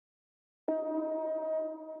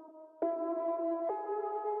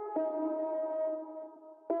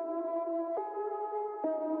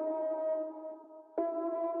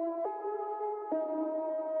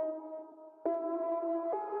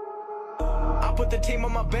I put the team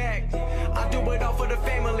on my back. I do it all for the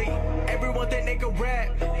family. Everyone think they can rap.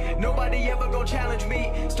 Nobody ever gon' challenge me.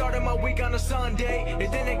 Starting my week on a Sunday,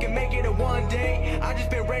 and then they can make it in one day. I just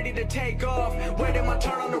been ready to take off, waiting my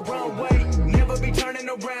turn on the runway. Never be turning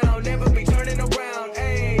around, never be turning around,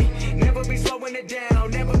 ayy. Never be slowing it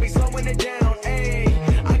down, never be slowing it down,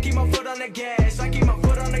 ayy. I keep my foot on the gas, I keep my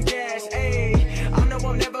foot on the gas, ayy. I know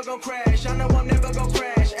I'm never gon' crash, I know I'm never gon'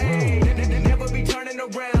 crash, ayy. Never be turning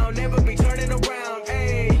around, never be turning around,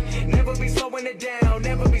 ayy. Never be slowing it down,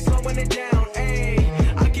 never be slowing it down,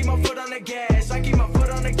 ayy. I keep my foot on the gas, I keep my foot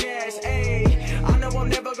on the gas, ayy. I know I'm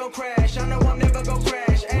never gon' crash, I know I'm never gon'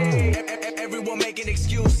 crash, ayy. Everyone making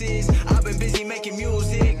excuses, I've been busy making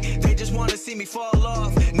music. They just wanna see me fall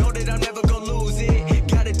off, know that I'm never gon' lose it.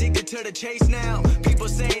 Got addicted to the chase now, people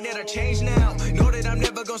saying that I changed now. Know that I'm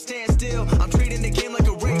never gon' stand still, I'm treating the game like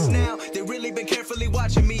a race now. They really been carefully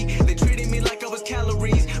watching me, they treated me like I was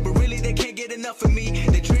calories, but really they can't get enough of me.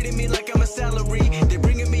 They treated me like I'm a salary, they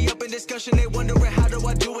bringing me up in discussion, they wondering how do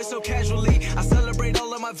I do it so casually. I celebrate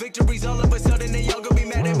all of my victories, all of a sudden they all gonna be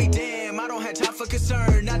mad at me. Damn, I don't have time for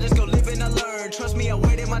concern, I just go live and I learn. Trust me, I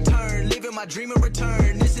waited my turn, living my dream in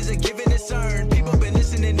return. This is a given, it's earned. People been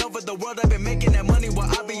listening over the world, I've been making that money while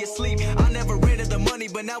I be asleep. I never ran to the money,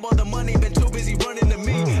 but now all the money been too busy running to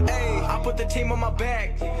me. Ayy, I put the team on my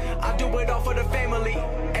back, I do it all for the family.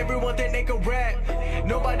 Everyone think they can rap,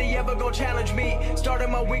 nobody ever gon' challenge me.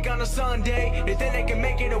 Starting my week on a Sunday, and then they can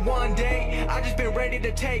make it in one day. I just been ready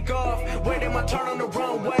to take off, waiting my turn on the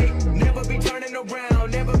runway. Never be turning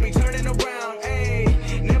around, never be turning around,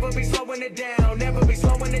 ayy. Never be slowing it down, never be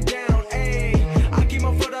slowing it down, ayy. I keep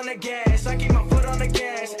my foot on the gas, I keep my foot on the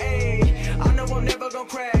gas, ayy. I know I'm never gon'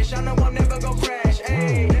 crash, I know I'm never gon' crash,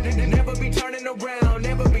 ayy. Never be turning around,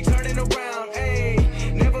 never be turning around,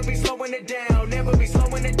 ayy. Never be slowing it down, never be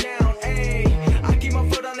slowing it down, ayy. I keep my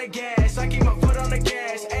foot on the gas, I keep my foot on the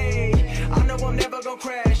gas, ayy. I know I'm never gon'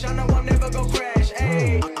 crash, I know I'm never gon' crash,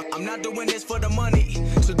 ayy. I'm not doing this for the money,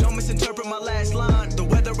 so don't misinterpret my last line. The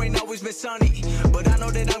weather ain't always been sunny, but I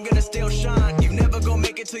know that I'm gonna still shine. You never gon'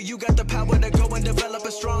 make it till you got the power to go and develop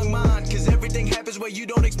a strong mind. Cause everything happens where you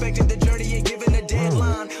don't expect it, the journey ain't given a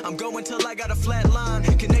deadline. I'm going till I got a flat line,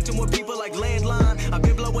 connecting with people like landline. I've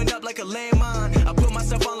been blowing up like a landmine, I put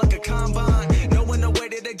myself on like a combine. Knowing the way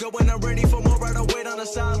that they go and I'm ready for more, I don't wait on the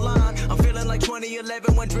sideline. I'm feeling like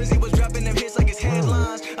 2011 when Drizzy was dropping them hits like his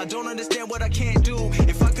headlines. I don't understand what I can't do,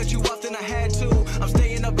 if I cut you off then I had to. I'm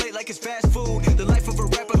staying up late like it's fast food, the life of a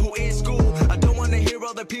rapper who in school. I don't wanna hear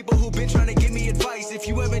all the people who been trying to give me advice. If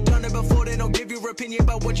you haven't done it before, then don't give your opinion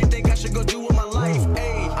about what you think I should go do with my life.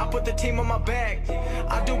 Ayy, I put the team on my back,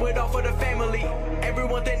 I do it all for the family.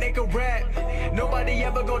 Everyone think they can rap, nobody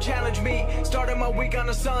ever gon' challenge me. Starting my week on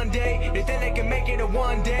a Sunday, and then they can make it in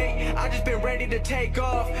one day. I just been ready to take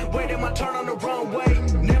off, waiting my turn on the runway.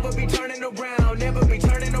 Never be turning around, never be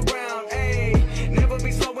turning around, ayy. Never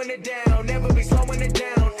be slowing it down, never be slowing it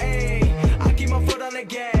down, ayy. I keep my foot on the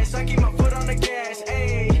gas, I keep my foot on the gas,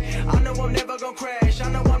 ayy. I know I'm never gon' crash, I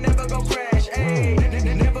know I'm never gon' crash, ayy.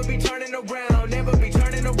 Never be turning around, never be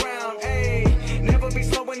turning around, ayy. Never be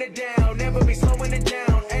slowing it down, never be slowing it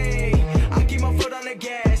down, ayy. I keep my foot on the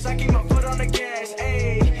gas, I keep my foot on the gas,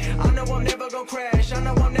 ayy. I know I'm never gon' crash, I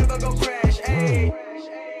know I'm never gon' crash, ayy.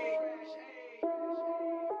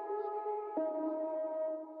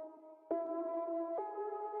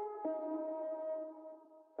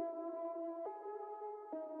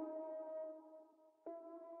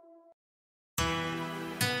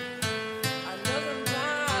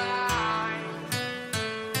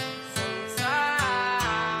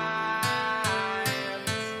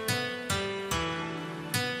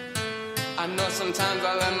 I know sometimes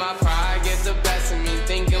I let my pride get the best of me,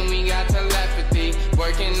 thinking we got telepathy,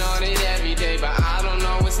 working on it every day, but I don't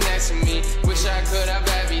know what's next for me. Wish I could have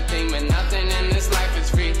everything, but nothing in this life is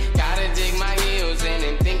free. Gotta dig my heels in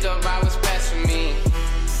and think about what's best for me.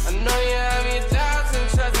 I know you have your doubts and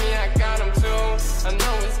trust me, I got them too. I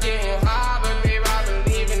know it's getting hard, but babe, I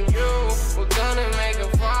believe in you. We're gonna make a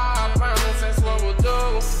fall, I promise that's what we'll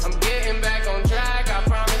do. I'm getting back on track, I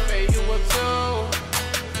promise, babe, you will too.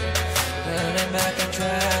 Getting back on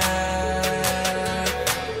track,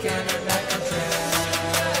 getting back on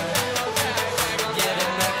track.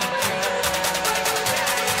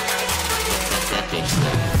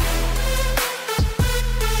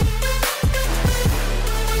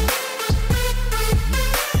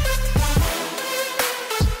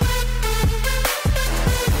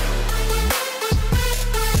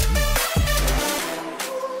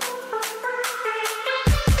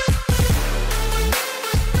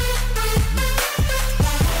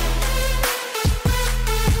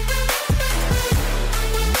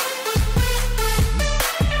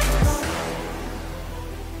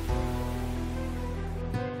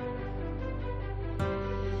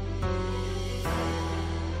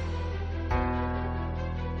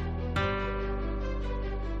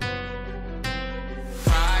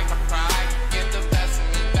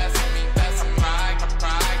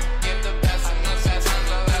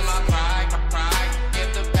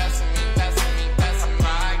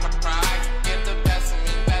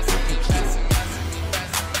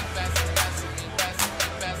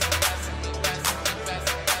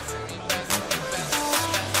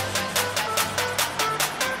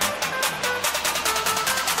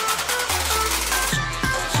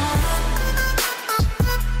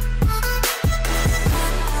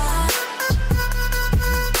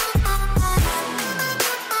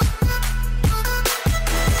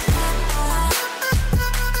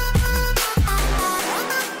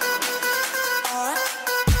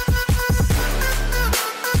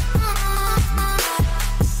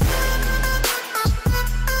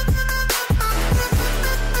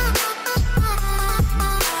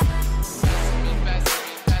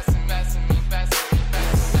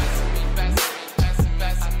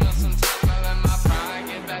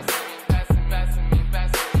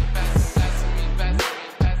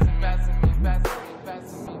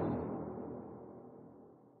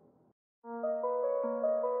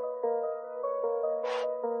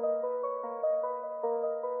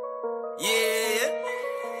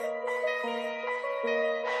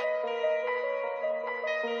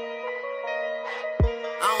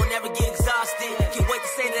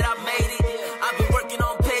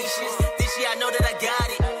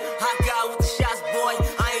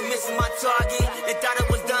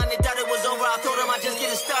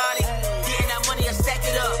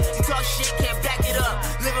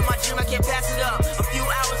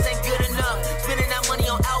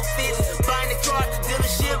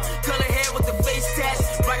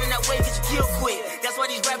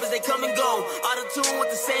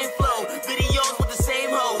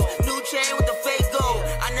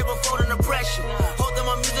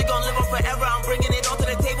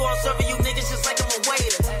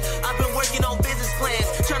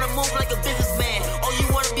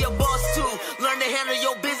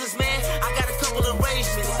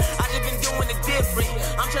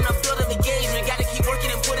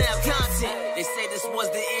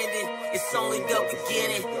 only the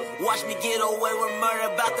beginning. Watch me get away with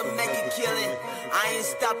murder, about to make a killing. I ain't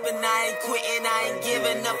stopping, I ain't quitting, I ain't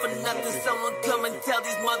giving up for nothing. Someone come and tell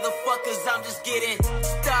these motherfuckers I'm just getting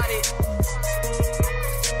started.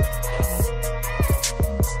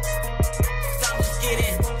 I'm just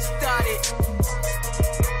getting started.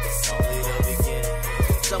 It's only the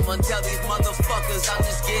beginning. Someone tell these motherfuckers I'm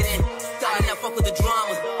just getting started. I fuck with the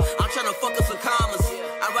drama. I'm tryna fuck up some commas.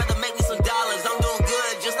 I'd rather make me some dollars. I'm doing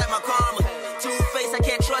good, just like my karma. Two-face, I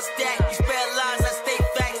can't trust that. You spare lies, I state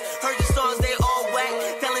facts. Heard your songs, they all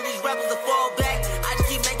whack. Telling these rappers to fall back. I just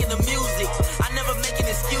keep making the music. I never making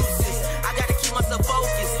excuses. I gotta keep myself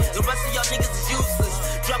focused. The rest of y'all niggas is useless.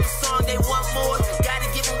 Drop a song, they want more. Gotta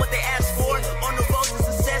give them what they ask for. On the road to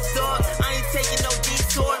success, dog. I ain't taking no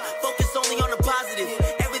detour. Focus only on the positive.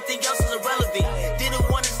 Everything else is irrelevant. Didn't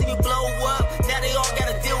want to see me blow up. Now they all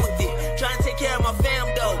gotta deal with it. Trying to take care of my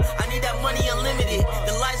fam though. I need that money unlimited.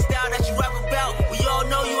 The lifestyle that you rap about, we all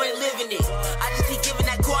know you ain't living it. I just keep giving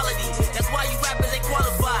that quality. That's why you rappers ain't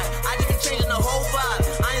qualified. I just keep changing the whole vibe.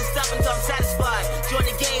 I ain't stopping till I'm satisfied. Join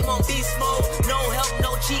the game on beast mode. No help,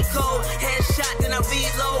 no cheat code. Headshot, then I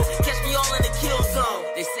reload. Catch me all in the kill zone.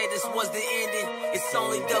 They say this was the ending. It's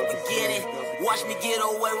only the beginning. Watch me get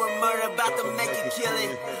away with murder, about to make a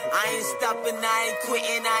killing. I ain't stopping, I ain't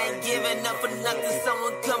quitting, I ain't giving up for nothing.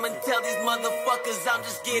 Someone come and tell these motherfuckers I'm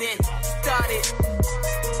just getting started.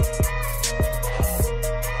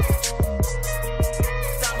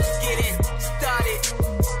 I'm just getting started.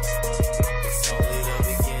 It's only the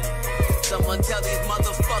beginning. Someone tell these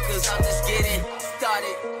motherfuckers I'm just getting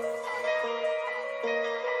started.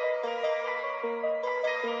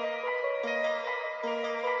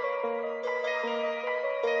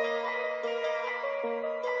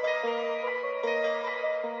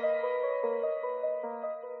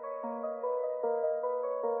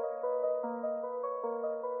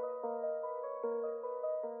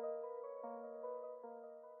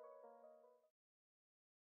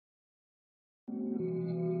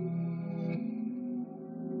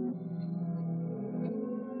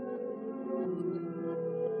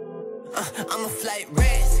 I'm a flight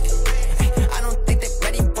risk. I don't think they're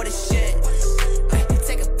ready for the shit.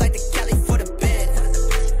 Take a flight to Cali for the bid.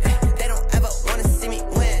 They don't ever wanna see me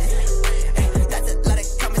win. That's a lot of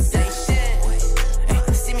conversation.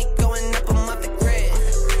 See me going up, I'm off the grid.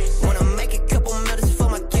 Wanna make a couple millions for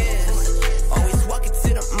my kids. Always walking to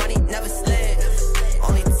the money, never slid.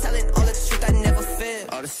 Only telling all the truth, I never fib.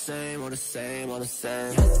 All the same, all the same, all the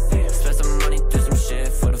same. Spend some money, do some shit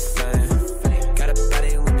for the fame. Got a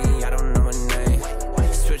body with me, I don't know my name.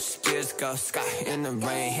 Switch gears, go sky in the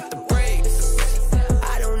rain. Hit the brakes.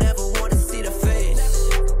 I don't ever wanna see the face.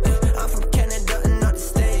 I'm from Canada and not the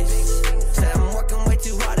States. Say I'm working way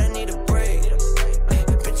too hard, I need a break.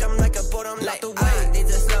 Bitch, I'm like a boat, I'm like the way. I need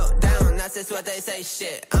to slow down, that's just what they say,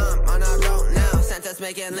 shit. I'm on a road now, Santa's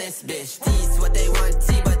making lists, bitch. D's what they want,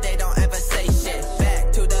 T, but they don't ever say shit.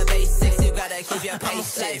 Back to the basics, you gotta keep your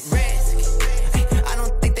patience. Risk. I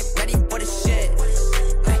don't think they're ready for the shit.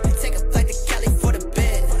 Take a flight to Cali for the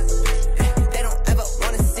bid. They don't ever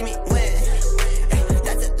wanna see me win.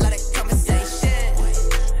 That's a lot of conversation.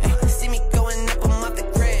 See me going up, I'm off the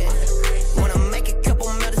grid. Wanna make a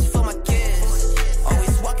couple millions for my kids.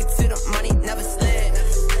 Always walking to the money, never slid.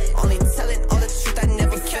 Only telling all the truth, I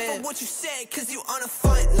never fib. Be careful what you say, cause you on a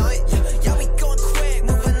fight line. Yeah, we going quick,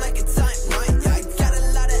 moving like a timeline. Yeah, I got a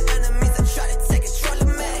lot of enemies that try to take control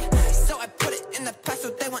of me. So I put it in the past so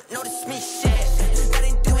they won't notice me, shit. That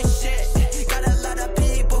ain't doing shit. Got a lot of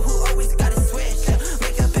people who always gotta switch.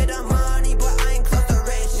 Make a bit of money, but I ain't close to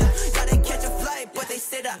rich. Gotta catch a flight, but they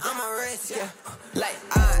say that I'm a risk, yeah. Like,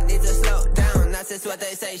 I need to slow down, that's just what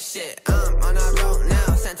they say, shit. I'm on a road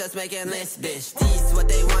now, Santa's making lists, bitch. D's what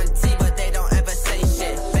they want, T, but they don't ever say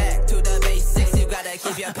shit. Back to the basics, you gotta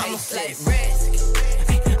keep your patience. I'm a flight risk.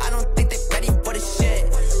 I don't think they're ready for the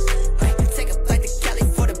shit. Take a flight to Cali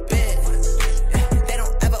for the bid. They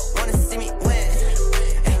don't ever wanna see me win.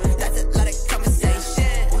 That's a lot of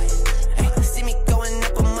conversation. See me going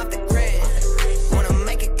up, I'm off the grid. Wanna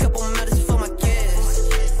make a couple millions for my kids.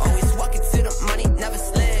 Always walking to the money, never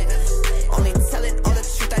slid. Only telling all the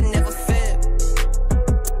truth, I never fib.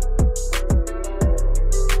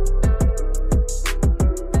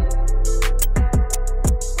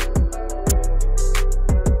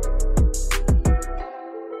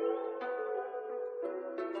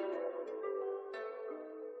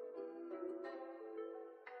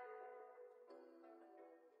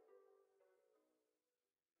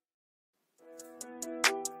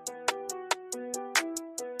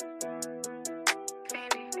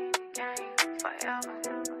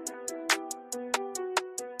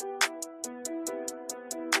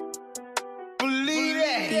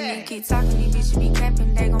 niggas keep talking, these bitches be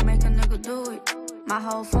capping, they gon' make a nigga do it. My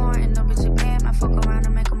whole foreign and no bitch a bad, might fuck around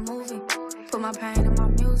and make a movie. Put my pain in my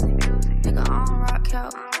music. Nigga, I don't rock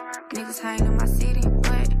out. Niggas hang in my city,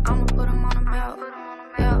 but I'ma put them on the belt.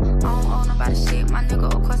 Yeah, I don't owe nobody shit, my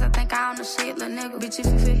nigga. Of course, I think I own the shit, little nigga. Bitch, if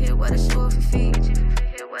you fit here, what a shoe if you feet.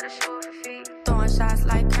 Throwing shots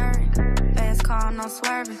like Curry. Fast car, no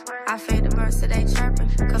swerving. I fade the birds so they chirping.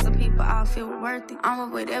 Cause the people all feel worthy.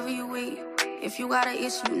 I'm with whatever you eat. If you got an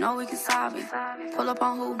issue, you know we can solve it. Pull up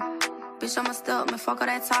on who? Bitch, I'ma step, man, fuck all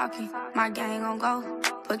that talking. My gang gon' go.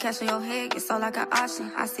 Put cash on your head, get so like an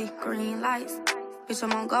auction. I see green lights. Bitch,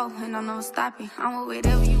 I'm gon' go, and I know stopping. I'm with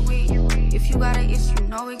whatever you eat. If you got an issue, you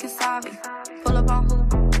know we can solve it. Pull up on who?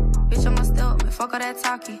 Bitch, I'ma step, man, fuck all that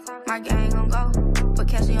talking. My gang gon' go. Put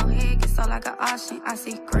cash on your head, get so like an auction. I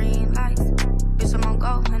see green lights. Bitch, I'm gon'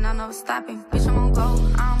 go, and I know stopping. Bitch, I'm gon'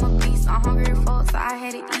 go. I'm a beast, I'm hungry for, so I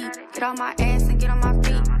had to eat. Get on my ass and get on my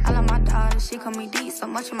feet. I love my daughter, she call me deep. So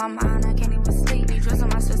much in my mind, I can't even sleep. These dress on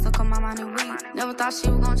my sister, cause my mind is weak. Never thought she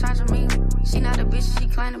was gon' change me. She not a bitch, she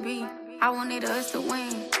claim to be. I wanted us to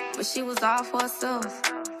win, but she was all for herself.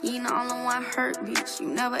 You ain't the only one hurt, bitch. You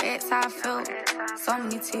never asked how I felt. So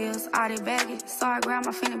many tears, all they baggage. So I grabbed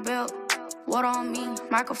my finny belt. Water on me,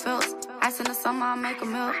 Michael Phelps. Ice in the summer, I'll make a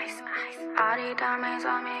melt. All these diamonds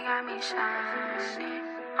on me got me shining.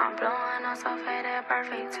 I'm blowing up so fast at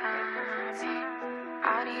perfect timing.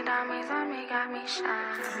 All these diamonds on me got me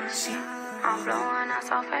shining. I'm blowing up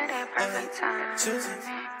so fast at perfect timing.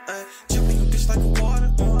 Jumping a bitch like a water.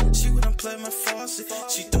 She wouldn't play my faucet.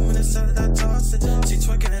 She doing it solid, I toss it. She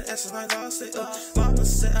twerking that ass and I lost it. Mama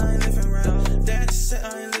said I ain't living right. Daddy said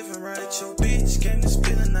I ain't living right. Your bitch came to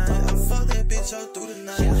spend the night. I fuck that bitch all through the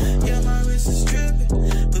night. Yeah, my wrist is dripping.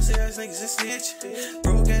 Pussy ass niggas is snitching.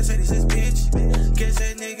 Broke ass ladies is bitch. Guess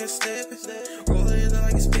that nigga slipping. Roll it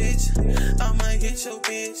like it's bitch. I might hit your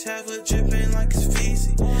bitch. Have her dripping like it's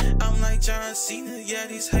Fizzy. I'm like John Cena. Yeah,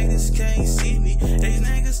 these haters can't see me. These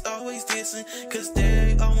niggas always dissing. Cause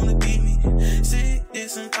they all wanna beat me. Say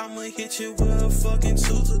listen, I'ma hit you with a fucking 2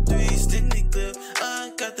 to 3 stingy clip.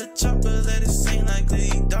 I got the chopper, let it sing like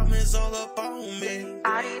Lee. Diamonds all up on me.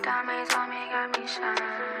 All these diamonds on me got me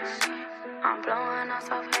shining. I'm blowing up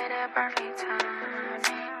so fast at perfect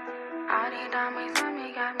timing. All these diamonds on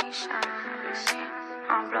me got me shining.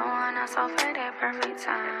 I'm blowing up so fast at perfect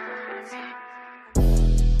timing.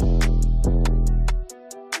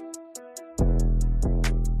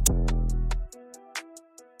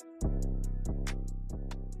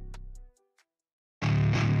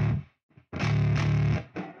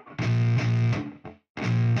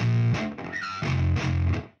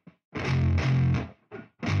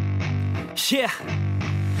 Yeah,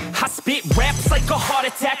 I spit raps like a heart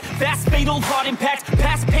attack. Fast, fatal, hard impact.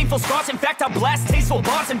 Past painful scars. In fact, I blast tasteful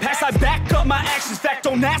bars and packs. I back up my actions. Fact,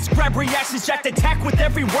 don't ask, grab reactions. Jacked attack with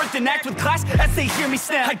every word, then act with class as they hear me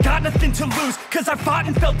snap. I got nothing to lose, cause I fought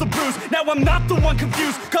and felt the bruise. Now I'm not the one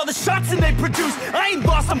confused. Call the shots and they produce. I ain't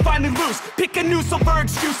lost, I'm finally loose. Pick a new silver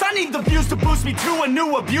excuse. I need the views to boost me to a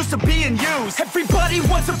new abuse of being used. Everybody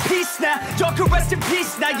wants a piece now. Y'all can rest in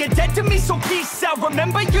peace now. You're dead to me, so peace out.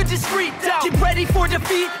 Remember, you're discreet out. Get ready for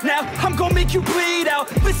defeat now. I'm gonna make you bleed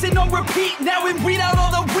out. Listen on repeat now and weed out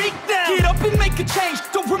all the weak now. Get up and make a change.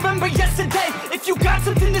 Don't remember yesterday. If you got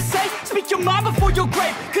something to say, speak your mind before your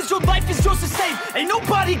grave. Cause your life is yours to save. Ain't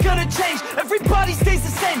nobody gonna change. Everybody stays the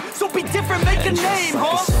same. So be different, make a name,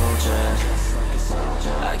 like a soldier,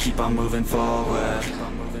 I keep on moving forward.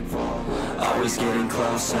 Always getting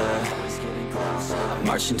closer.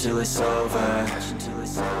 Marching till it's over.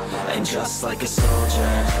 And just like a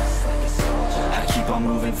soldier, I keep on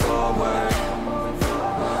moving forward.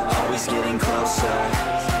 Always getting closer.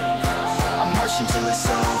 I'm marching till it's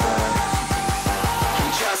over.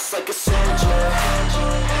 And just like a soldier,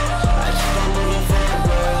 I keep on moving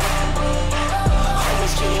forward.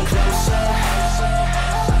 Always getting closer.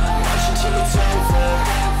 Marching till it's over.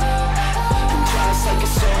 And just like a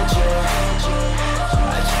soldier,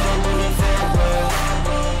 I keep on moving forward.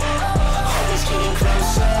 Always getting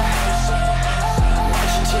closer.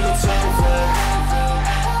 Marching till it's over.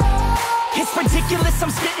 It's ridiculous, I'm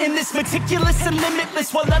spitting this meticulous and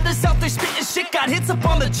limitless. While others out there spitting shit got hits up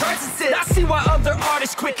on the charts and shit. I see why other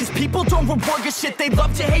artists quit, cause people don't reward good shit. They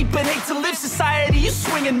love to hate but hate to live. Society, you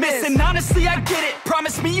swing and miss. And honestly, I get it.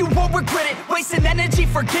 Promise me you won't regret it. Wasting energy,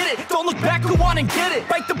 forget it. Don't look back, go on and get it.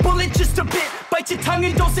 Bite the bullet just a bit. Bite your tongue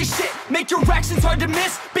and don't say shit. Make your actions hard to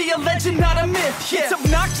miss. Be a legend, not a myth. Yeah. It's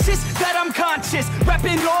obnoxious that I'm conscious.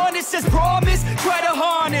 Rapping honest as promise. Try to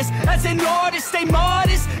harness. As an artist, stay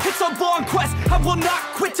modest. It's a long quest. I will not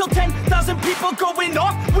quit till 10,000 people going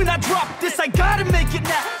off when I drop this. I gotta make it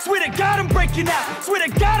now. Swear to God I'm breaking out. Swear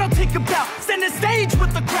to God I'll take a bow, stand the stage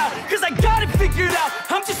with the crowd, cause I got it figured out.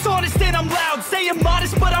 I'm just honest and I'm loud, saying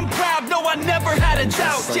modest but I'm proud. No, I never had a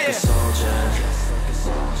doubt, like a soldier,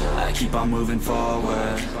 I keep on moving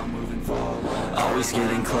forward, always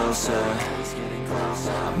getting closer.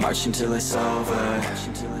 I march until it's over.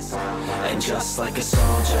 And just like a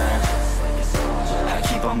soldier, I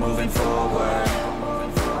keep on moving forward,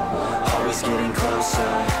 always getting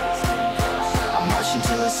closer. I march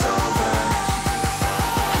until it's over.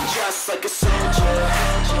 And just like a soldier,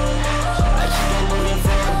 I keep on moving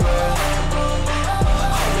forward,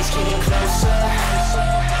 always getting closer.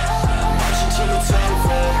 I march until it's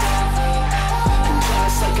over. And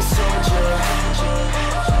just like a soldier,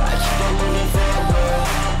 I keep on moving forward,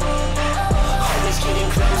 always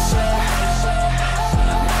getting closer.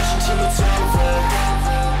 I march until it's over.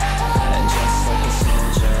 And just like a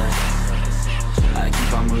soldier, I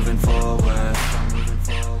keep on moving forward,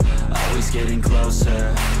 always getting closer.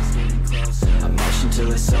 I march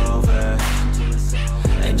until it's over.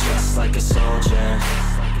 And just like a soldier,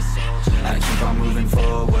 I keep on moving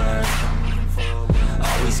forward,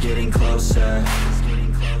 always getting closer.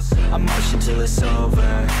 I march until it's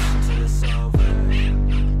over.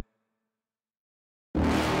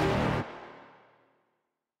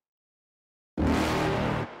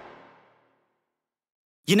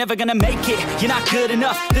 You're never gonna make it, you're not good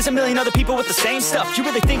enough. There's a million other people with the same stuff. You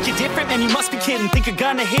really think you're different? Man, you must be kidding. Think you're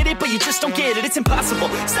gonna hit it, but you just don't get it. It's impossible,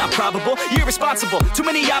 it's not probable, you're irresponsible. Too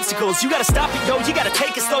many obstacles, you gotta stop it, yo. You gotta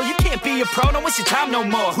take it slow, you can't be a pro. Don't waste your time no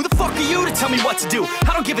more. Who the fuck are you to tell me what to do?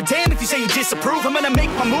 I don't give a damn if you say you disapprove. I'm gonna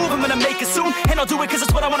make my move, I'm gonna make it soon. And I'll do it cause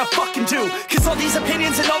it's what I wanna fucking do. Cause all these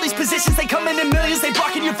opinions and all these positions, they come in millions, they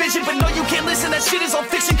blocking your vision. But no, you can't listen, that shit is all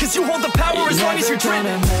fiction. Cause you hold the power as long as you're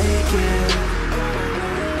driven.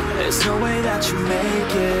 There's no way that you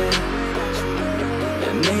make it.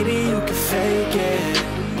 And maybe you can fake it,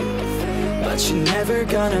 but you're never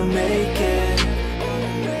gonna make it.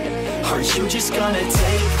 Are you just gonna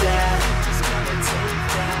take that?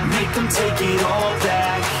 Make them take it all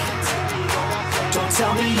back. Don't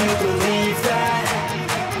tell me you believe that.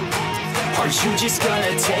 Are you just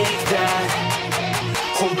gonna take that?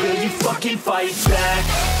 Or will you fucking fight back?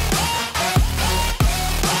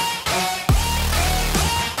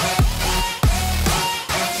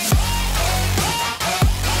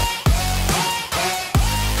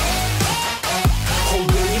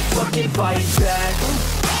 Fight back.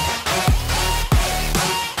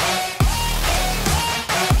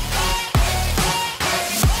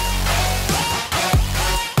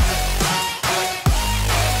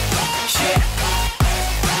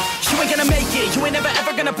 You ain't gonna make it, you ain't never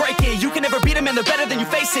ever gonna break it. You can never beat them and they're better than you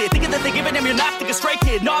face it. Thinking that they give a damn, you're not thinking straight,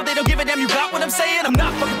 kid. No, they don't give a damn, you got what I'm saying? I'm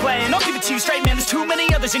not fucking playing, I'll give it to you straight, man. There's too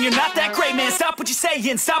many others and you're not that great, man. Stop what you're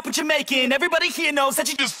saying, stop what you're making. Everybody here knows that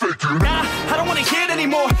you just faking. Nah, I don't wanna hear it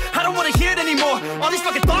anymore, I don't wanna hear it anymore. All these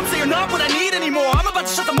fucking thoughts, they are not what I need anymore. I'm about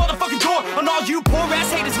to shut the motherfucking door on all you poor ass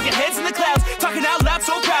haters with your heads in the clouds, talking out loud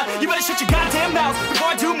so proud. You better shut your goddamn mouth before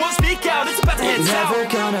I do more speak out. It's about to head south. You're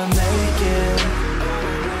never gonna make it.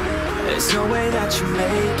 There's no way that you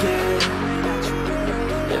make it.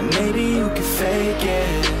 And maybe you can fake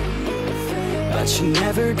it, but you're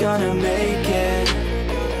never gonna make it.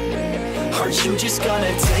 Are you just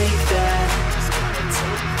gonna take that?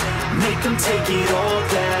 Make them take it all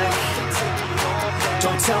back.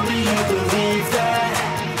 Don't tell me you believe that.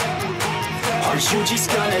 Are you just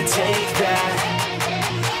gonna take that?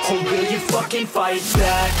 Or will you fucking fight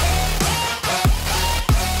back?